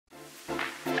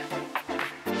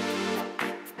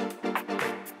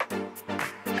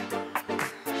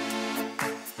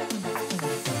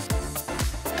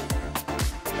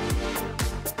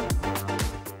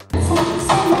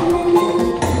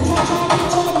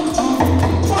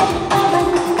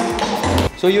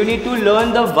So you need to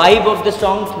learn the vibe of the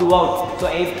song throughout. So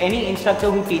if any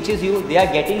instructor who teaches you, they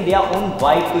are getting their own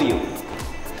vibe to you.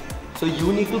 So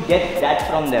you need to get that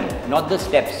from them, not the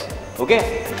steps.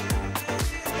 Okay?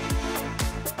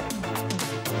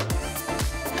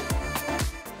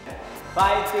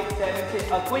 Five, six, seven,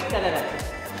 six. A quick tarara.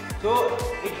 So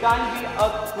it can't be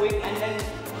a quick and then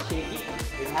shaky.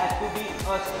 It has to be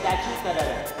a statue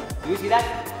tarara. Do you see that?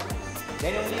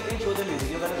 Then only you can show the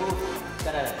music. You're gonna go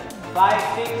tarara.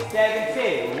 5, 6, 7,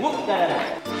 say whoop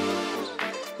tarara.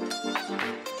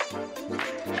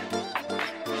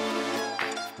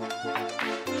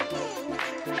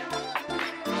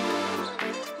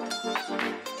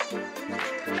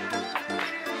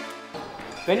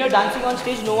 When you're dancing on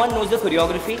stage, no one knows the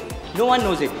choreography. No one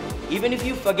knows it. Even if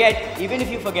you forget,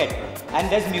 and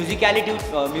there's musicality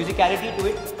to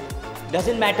it,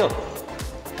 doesn't matter.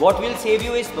 What will save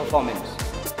you is performance.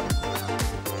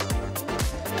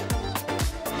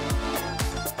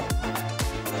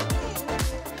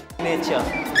 Nature.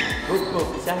 Hook,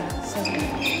 hook, sun, sun.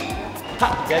 Ha,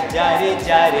 ja, ja, re,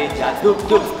 ja, ja, duk,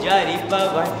 duk, ja, re,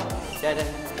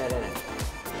 pavan.